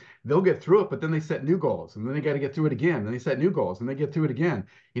happens is they'll get through it, but then they set new goals. And then they got to get through it again. Then they set new goals and they get through it again.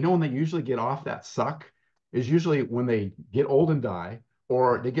 You know, when they usually get off that suck is usually when they get old and die,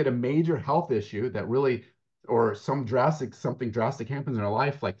 or they get a major health issue that really, or something drastic happens in their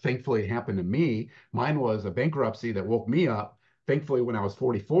life. Like thankfully it happened to me. Mine was a bankruptcy that woke me up, thankfully when I was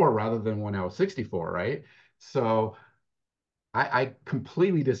 44 rather than when I was 64, right? So I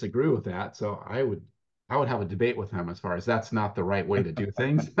completely disagree with that. So I would have a debate with him as far as that's not the right way to do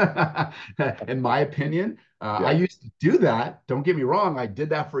things, in my opinion. I Yeah. used to do that. Don't get me wrong. I did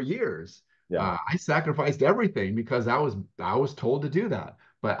that for years. Yeah. I sacrificed everything because I was told to do that.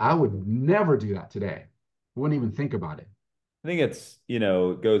 But I would never do that today. Wouldn't even think about it. I think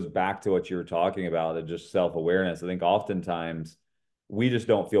it goes back to what you were talking about, and just self-awareness. I think oftentimes we just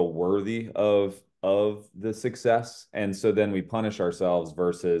don't feel worthy of the success. And so then we punish ourselves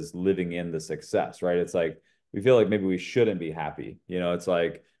versus living in the success, right? It's like we feel like maybe we shouldn't be happy. It's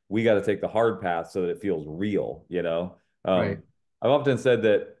like we got to take the hard path so that it feels real. Right. I've often said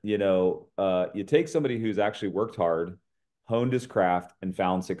that, you take somebody who's actually worked hard, honed his craft, and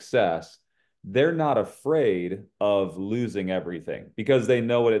found success. They're not afraid of losing everything because they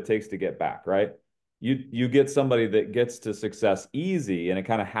know what it takes to get back, right? You get somebody that gets to success easy and it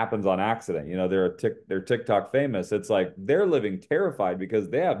kind of happens on accident. They're TikTok famous. It's like they're living terrified because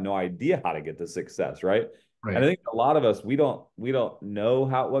they have no idea how to get to success, right? And I Right. think a lot of us we don't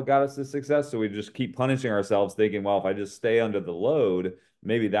know what got us to success, so we just keep punishing ourselves, thinking, well, if I just stay under the load,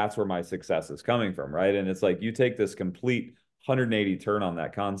 maybe that's where my success is coming from, right? And it's like you take this complete 180 turn on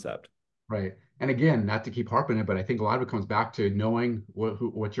that concept. Right. And again, not to keep harping it, but I think a lot of it comes back to knowing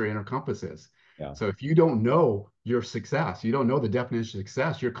what your inner compass is. Yeah. So if you don't know your success, you don't know the definition of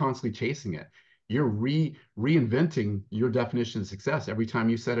success, you're constantly chasing it. You're reinventing your definition of success every time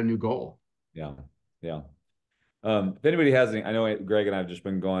you set a new goal. Yeah. Yeah. If anybody has any, I know Greg and I have just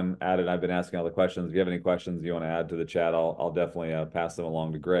been going at it. I've been asking all the questions. If you have any questions you want to add to the chat, I'll definitely pass them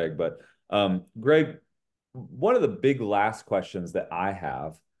along to Greg. But Greg, one of the big last questions that I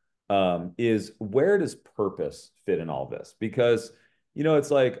have is where does purpose fit in all this? Because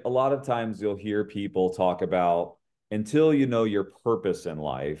it's like a lot of times you'll hear people talk about until you know your purpose in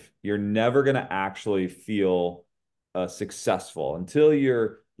life, you're never going to actually feel successful until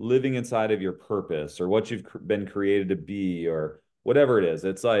you're living inside of your purpose or what you've been created to be or whatever it is.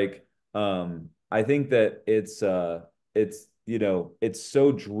 It's like I think that it's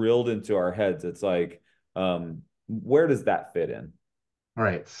so drilled into our heads. It's like where does that fit in? All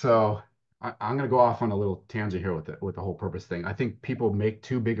right, so I'm going to go off on a little tangent here with the whole purpose thing. I think people make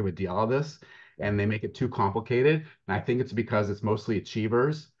too big of a deal of this, Yeah. and they make it too complicated. And I think it's because it's mostly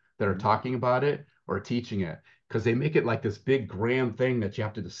achievers that are Mhm. talking about it or teaching it, because they make it like this big grand thing that you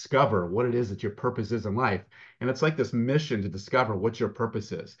have to discover what it is that your purpose is in life. And it's like this mission to discover what your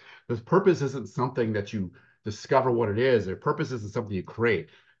purpose is. This purpose isn't something that you discover what it is. Your purpose isn't something you create.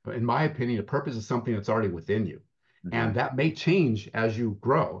 In my opinion, a purpose is something that's already within you. And Mhm. that may change as you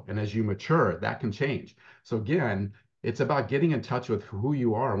grow and as you mature, that can change. So again, it's about getting in touch with who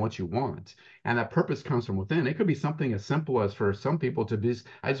you are and what you want. And that purpose comes from within. It could be something as simple as for some people to be,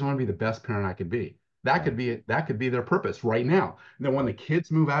 I just want to be the best parent I can be. Yeah. That could be their purpose right now. And then when the Right. kids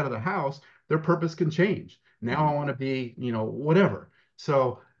move out of the house, their purpose can change. Now Mhm. I want to be, whatever.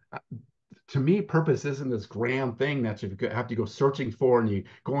 So to me, purpose isn't this grand thing that you have to go searching for and you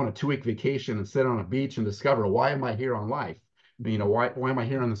go on a 2-week vacation and sit on a beach and discover why am I here on life? why am I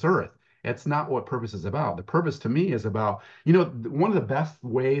here on this earth? It's not what purpose is about. The purpose to me is about, one of the best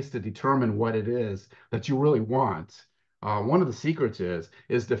ways to determine what it is that you really want. One of the secrets is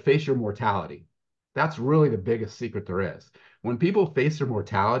to face your mortality. That's really the biggest secret there is. When people face their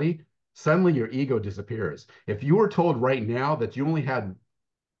mortality, suddenly your ego disappears. If you were told right now that you only had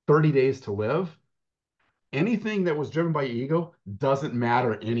 30 days to live, anything that was driven by ego doesn't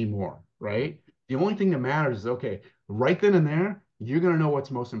matter anymore, right? The only thing that matters is, okay, right then and there, you're going to know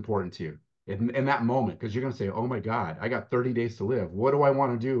what's most important to you in that moment, because you're going to say, oh my God, I got 30 days to live. What do I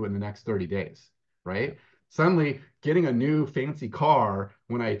want to do in the next 30 days? Right? Suddenly, getting a new fancy car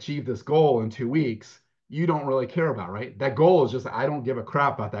when I achieve this goal in 2 weeks, you don't really care about, right? That goal is just, I don't give a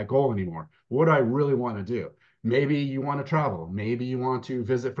crap about that goal anymore. What do I really want to do? Maybe you want to travel. Maybe you want to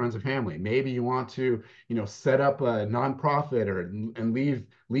visit friends and family. Maybe you want to, set up a nonprofit and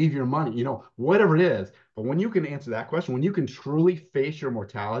leave your money, whatever it is. But when you can answer that question, when you can truly face your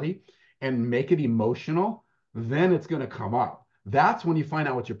mortality and make it emotional, then it's going to come up. That's when you find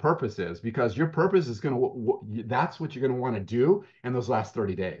out what your purpose is, because your purpose is going to, that's what you're going to want to do in those last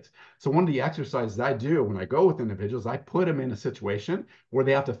 30 days. So one of the exercises I do when I go with individuals, I put them in a situation where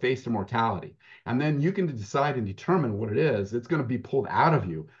they have to face their mortality. And then you can decide and determine what it is. It's going to be pulled out of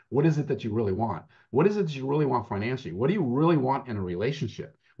you. What is it that you really want? What is it that you really want financially? What do you really want in a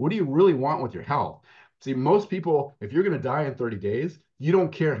relationship? What do you really want with your health? See, most people, if you're going to die in 30 days, you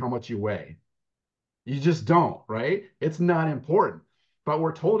don't care how much you weigh. You just don't, right? It's not important. But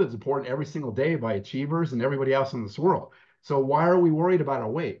we're told it's important every single day by achievers and everybody else in this world. So why are we worried about our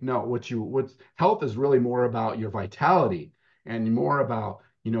weight? No, what's health is really more about your vitality and more about,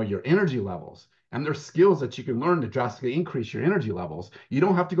 your energy levels. And there's skills that you can learn to drastically increase your energy levels. You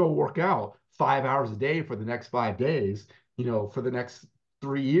don't have to go work out 5 hours a day for the next 5 days, for the next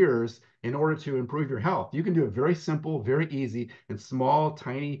 3 years in order to improve your health. You can do it very simple, very easy, and small,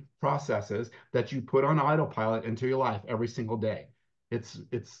 tiny processes that you put on autopilot into your life every single day. It's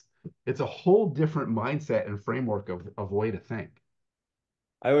a whole different mindset and framework of way to think.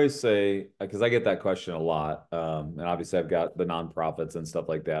 I always say, because I get that question a lot, and obviously I've got the nonprofits and stuff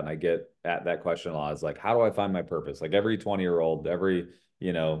like that, and I get at that question a lot. It's like, how do I find my purpose? Like every 20-year-old, every,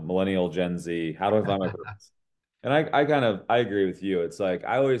 millennial Gen Z, how do I find my purpose? And I agree with you. It's like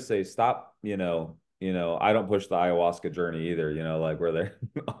I always say, stop, I don't push the ayahuasca journey either, like where they're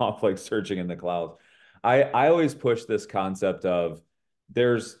off like searching in the clouds. I always push this concept of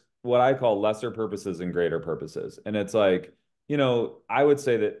there's what I call lesser purposes and greater purposes. And it's like, I would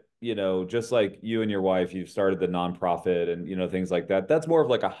say that, just like you and your wife, you've started the nonprofit and, things like that. That's more of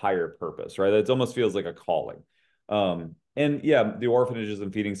like a higher purpose, right? It almost feels like a calling. And yeah, the orphanages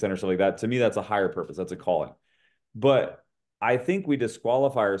and feeding centers, stuff like that. To me, that's a higher purpose. That's a calling. But I think we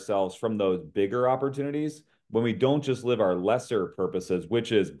disqualify ourselves from those bigger opportunities when we don't just live our lesser purposes,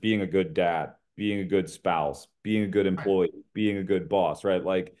 which is being a good dad, being a good spouse, being a good Right. employee, being a good boss, right?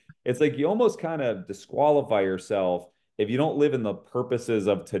 Like it's like you almost kind of disqualify yourself if you don't live in the purposes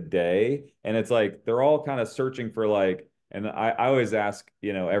of today. And it's like they're all kind of searching for like, and I always ask,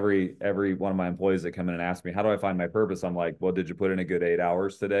 every one of my employees that come in and ask me, how do I find my purpose? I'm like, well, did you put in a good 8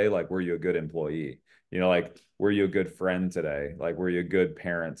 hours today? Like, were you a good employee? Like, were you a good friend today? Like, were you a good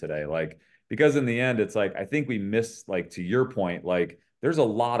parent today? Like, because in the end, it's like, I think we miss, like, to your point, like, there's a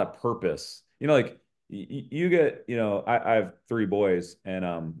lot of purpose. Like, you get, I have three boys, and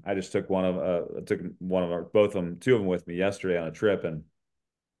I just took one of our, both of them, two of them with me yesterday on a trip, and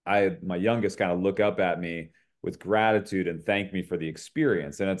I had my youngest kind of look up at me with gratitude and thank me for the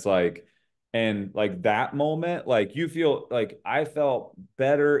experience. And it's like, and like that moment, like you feel like I felt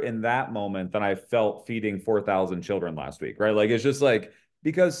better in that moment than I felt feeding 4,000 children last week, right? Like it's just like,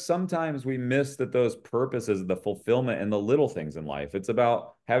 because sometimes we miss that those purposes, the fulfillment and the little things in life. It's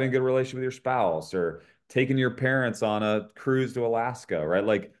about having a good relationship with your spouse or taking your parents on a cruise to Alaska, right?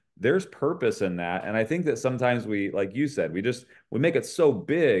 Like there's purpose in that. And I think that sometimes we, like you said, we make it so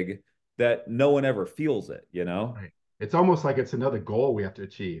big that no one ever feels it? Right. It's almost like it's another goal we have to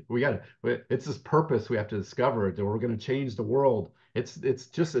achieve. It's this purpose we have to discover that we're going to change the world. It's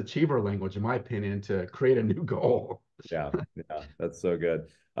just achiever language, in my opinion, to create a new goal. Yeah, yeah, that's so good.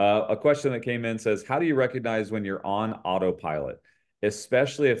 A question that came in says, how do you recognize when you're on autopilot,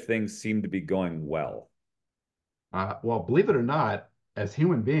 especially if things seem to be going well? Well, believe it or not, as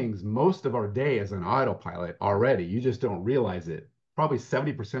human beings, most of our day is on autopilot already. You just don't realize it. Probably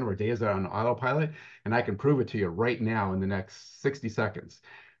 70% of our days are on autopilot, and I can prove it to you right now in the next 60 seconds.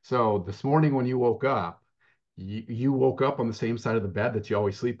 So this morning when you woke up, you woke up on the same side of the bed that you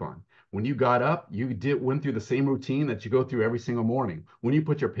always sleep on. When you got up, you went through the same routine that you go through every single morning. When you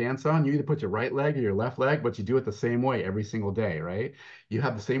put your pants on, you either put your right leg or your left leg, but you do it the same way every single day, right? You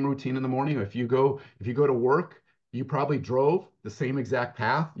have the same routine in the morning. If you go to work, you probably drove the same exact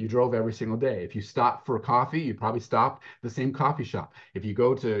path you drove every single day. If you stopped for coffee, you probably stopped the same coffee shop. If you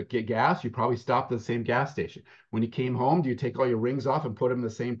go to get gas, you probably stopped at the same gas station. When you came home, do you take all your rings off and put them in the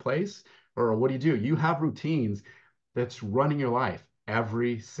same place? Or what do you do? You have routines that's running your life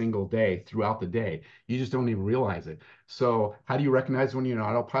every single day throughout the day. You just don't even realize it. So, how do you recognize when you're an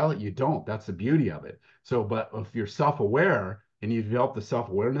autopilot? You don't. That's the beauty of it. So, but if you're self aware and you develop the self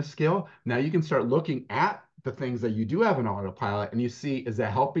awareness skill, now you can start looking at the things that you do have an autopilot and you see, is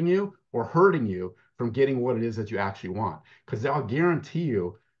that helping you or hurting you from getting what it is that you actually want? Because I'll guarantee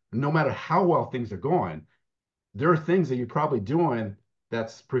you, no matter how well things are going, there are things that you're probably doing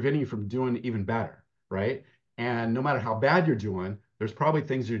that's preventing you from doing even better, right? And no matter how bad you're doing, there's probably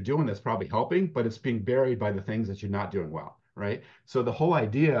things you're doing that's probably helping, but it's being buried by the things that you're not doing well, right? So the whole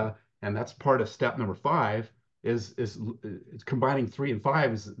idea, and that's part of step number 5, is combining 3 and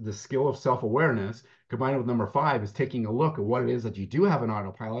 5 is the skill of self-awareness. Combined with number 5 is taking a look at what it is that you do have an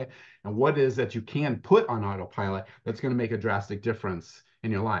autopilot and what it is that you can put on autopilot that's going to make a drastic difference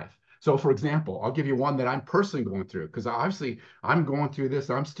in your life. So, for example, I'll give you one that I'm personally going through because obviously I'm going through this.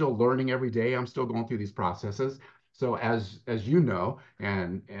 I'm still learning every day. I'm still going through these processes. So, as you know,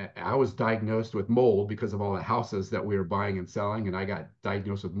 and I was diagnosed with mold because of all the houses that we were buying and selling, and I got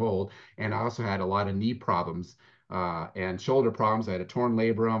diagnosed with mold. And I also had a lot of knee problems and shoulder problems. I had a torn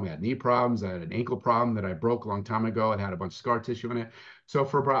labrum. I had knee problems. I had an ankle problem that I broke a long time ago. It had a bunch of scar tissue in it. So,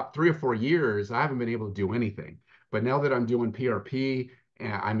 for about 3 or 4 years, I haven't been able to do anything. But now that I'm doing PRP,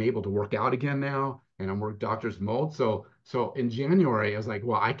 and I'm able to work out again now, and I'm work doctor's mold. So in January, I was like,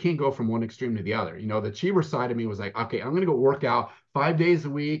 well, I can't go from one extreme to the other. You know, the achiever side of me was like, okay, I'm gonna go work out 5 days a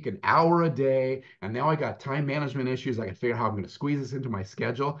week, an hour a day, and now I got time management issues. I can figure out how I'm gonna squeeze this into my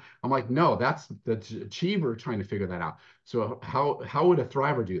schedule. I'm like, no, that's the achiever trying to figure that out. So how would a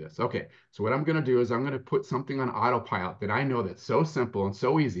thriver do this? Okay, so what I'm gonna do is I'm gonna put something on autopilot that I know that's so simple and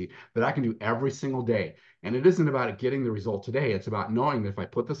so easy that I can do every single day. And it isn't about it getting the result today. It's about knowing that if I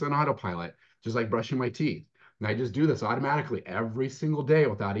put this on autopilot, just like brushing my teeth, and I just do this automatically every single day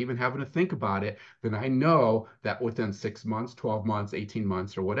without even having to think about it, then I know that within 6 months, 12 months, 18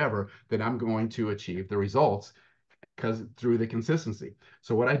 months, or whatever, that I'm going to achieve the results because through the consistency.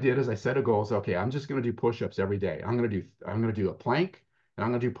 So what I did is I set a goal. So, okay, I'm just going to do push-ups every day. I'm going to do a plank and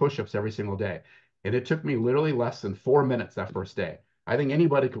I'm going to do push-ups every single day. And it took me literally less than 4 minutes that first day. I think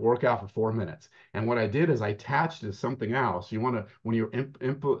anybody could work out for 4 minutes. And what I did is I attached it to something else. You want to when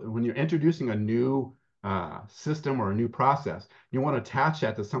you're introducing a new system or a new process, you want to attach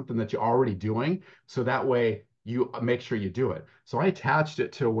that to something that you're already doing, so that way you make sure you do it. So I attached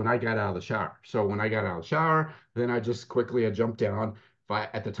it to when I got out of the shower. So when I got out of the shower, then I jumped down.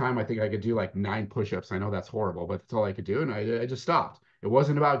 At the time, I think I could do like 9 push-ups. I know that's horrible, but that's all I could do. And I just stopped. It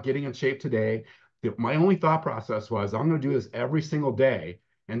wasn't about getting in shape today. My only thought process was I'm going to do this every single day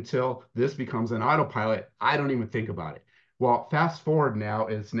until this becomes an autopilot. I don't even think about it. Well, fast forward now,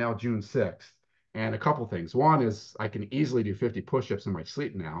 it's now June 6th. And a couple things. One is I can easily do 50 push-ups in my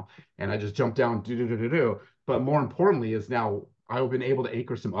sleep now. And I just jump down, do, do, do, do, do. But more importantly is now I've been able to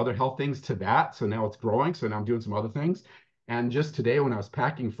anchor some other health things to that. So now it's growing. So now I'm doing some other things. And just today when I was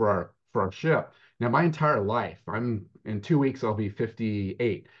packing for our ship, now my entire life, I'm in 2 weeks, I'll be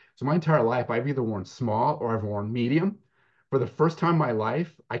 58. So my entire life, I've either worn small or I've worn medium. For the first time in my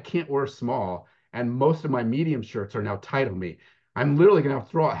life, I can't wear small. And most of my medium shirts are now tight on me. I'm literally gonna have to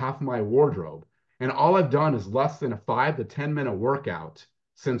throw out half of my wardrobe. And all I've done is less than a 5 to 10 minute workout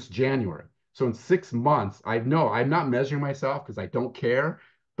since January. So in 6 months, I know I'm not measuring myself because I don't care.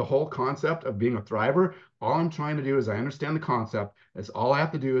 The whole concept of being a thriver, all I'm trying to do is I understand the concept. Is all I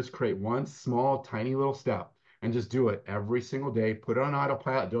have to do is create one small, tiny little step and just do it every single day. Put it on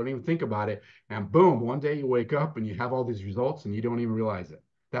autopilot. Don't even think about it. And boom, one day you wake up and you have all these results and you don't even realize it.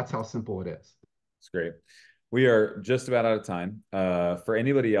 That's how simple it is. It's great. We are just about out of time. For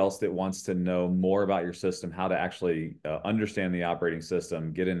anybody else that wants to know more about your system, how to actually understand the operating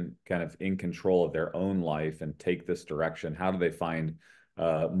system, get in kind of in control of their own life and take this direction, how do they find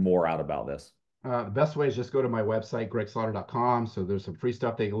more out about this? The best way is just go to my website, gregslaughter.com. So there's some free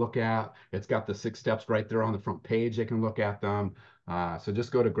stuff they can look at. It's got the 6 steps right there on the front page. They can look at them. So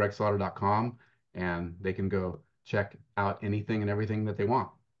just go to gregslaughter.com and they can go check out anything and everything that they want.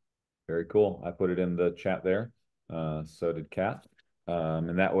 Very cool. I put it in the chat there. So did Kat.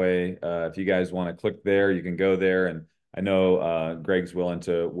 And that way, if you guys want to click there, you can go there and I know Greg's willing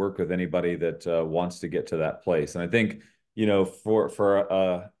to work with anybody that wants to get to that place. And I think,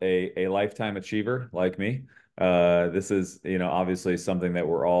 for a lifetime achiever like me, this is, obviously something that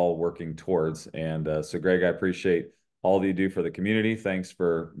we're all working towards. And so, Greg, I appreciate all that you do for the community. Thanks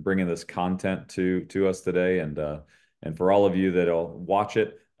for bringing this content to us today, and for all of you that'll watch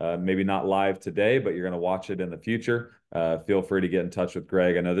it, maybe not live today, but you're going to watch it in the future. Feel free to get in touch with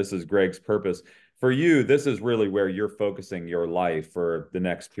Greg. I know this is Greg's purpose. For you, this is really where you're focusing your life for the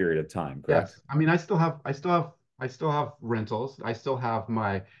next period of time, correct? Yes. I mean, I still have rentals. I still have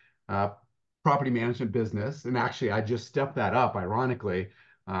my uh, property management business. And actually, I just stepped that up, ironically,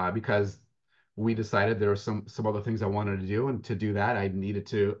 because we decided there were some other things I wanted to do. And to do that, I needed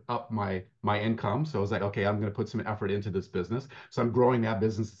to up my income. So I was like, okay, I'm going to put some effort into this business. So I'm growing that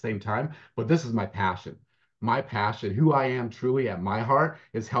business at the same time. But this is my passion. My passion, who I am truly at my heart,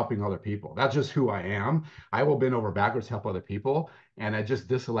 is helping other people. That's just who I am. I will bend over backwards to help other people. And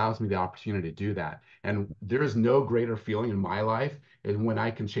this allows me the opportunity to do that. And there is no greater feeling in my life than when I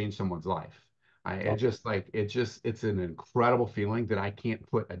can change someone's life. It's an incredible feeling that I can't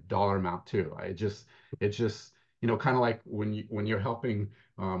put a dollar amount to. It's just, kind of like when you're helping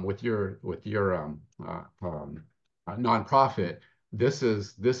with your nonprofit. This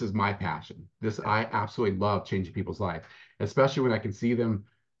is my passion. I absolutely love changing people's life, especially when I can see them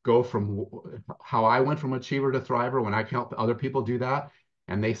go from how I went from achiever to thriver. When I can help other people do that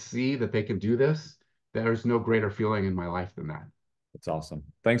and they see that they can do this, there's no greater feeling in my life than that. That's awesome.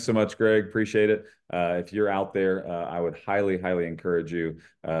 Thanks so much, Greg. Appreciate it. If you're out there, I would highly, highly encourage you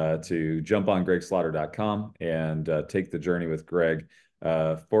to jump on gregslaughter.com and take the journey with Greg.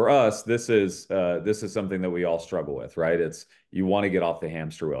 For us, this is something that we all struggle with, right? It's you want to get off the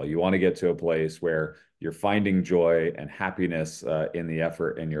hamster wheel. You want to get to a place where you're finding joy and happiness in the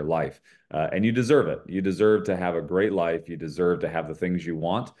effort in your life, and you deserve it. You deserve to have a great life. You deserve to have the things you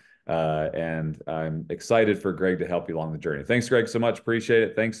want. And I'm excited for Greg to help you along the journey. Thanks, Greg, so much. Appreciate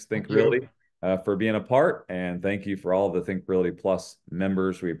it. Thanks, Think Thank you. Realty, for being a part. And thank you for all the Think Realty Plus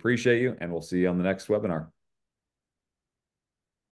members. We appreciate you, and we'll see you on the next webinar.